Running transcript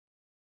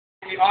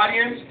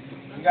audience,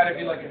 you got to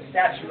be like a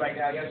statue right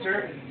now, yes,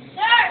 sir?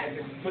 Sir!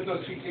 And put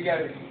those feet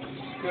together.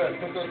 Good.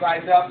 Put those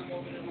eyes up.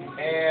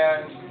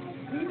 And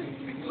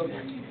look.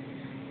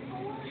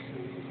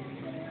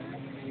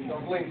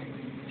 Don't blink.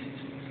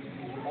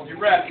 Hold your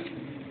breath.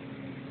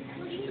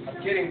 I'm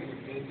kidding.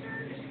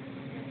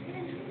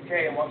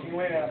 Okay, I'm walking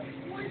away now.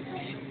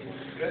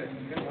 Good.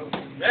 Good.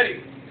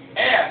 Ready.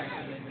 And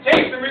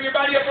take and bring your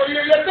body up over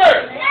here, yes,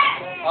 sir?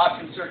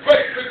 Awesome, sir.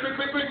 Quick.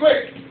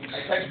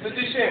 I touch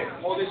position.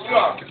 Hold it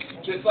strong.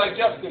 Just like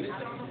Justin.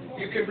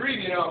 You can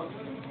breathe, you know.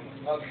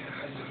 Okay.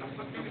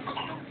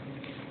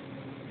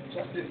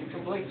 Justin, you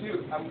can blink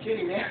too. I'm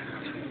kidding, man.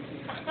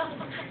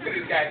 Look at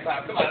this guy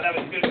stop. Come on, that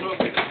was good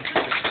movement.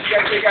 You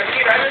guys think I'm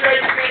kidding? I didn't know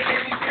you were going to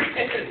take me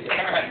serious.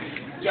 All right.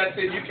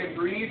 Justin, you can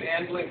breathe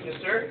and blink, yes,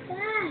 sir?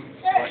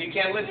 Or you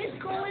can't listen.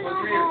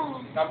 Look here.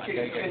 I'm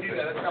kidding. You can't do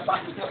that. That's not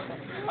possible.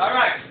 All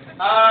right.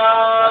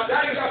 Now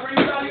you got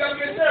breathe down. You got to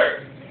get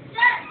there.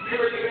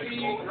 You're going to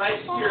be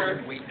right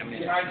here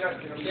behind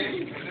Justin,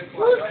 okay?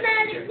 Who's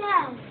standing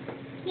down?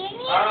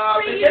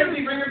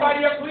 Mackenzie, bring your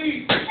body up,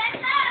 please.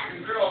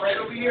 Good girl, right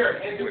over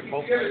here. And do it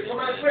together. Come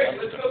on, quick.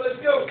 Let's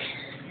go.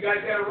 You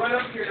guys got to run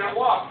up here, now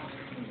walk.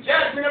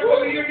 Jasmine, up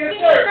over here, yes,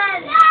 sir.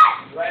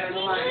 Right on the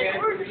line,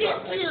 man.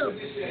 Nice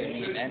position.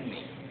 Me and me.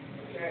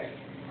 Okay.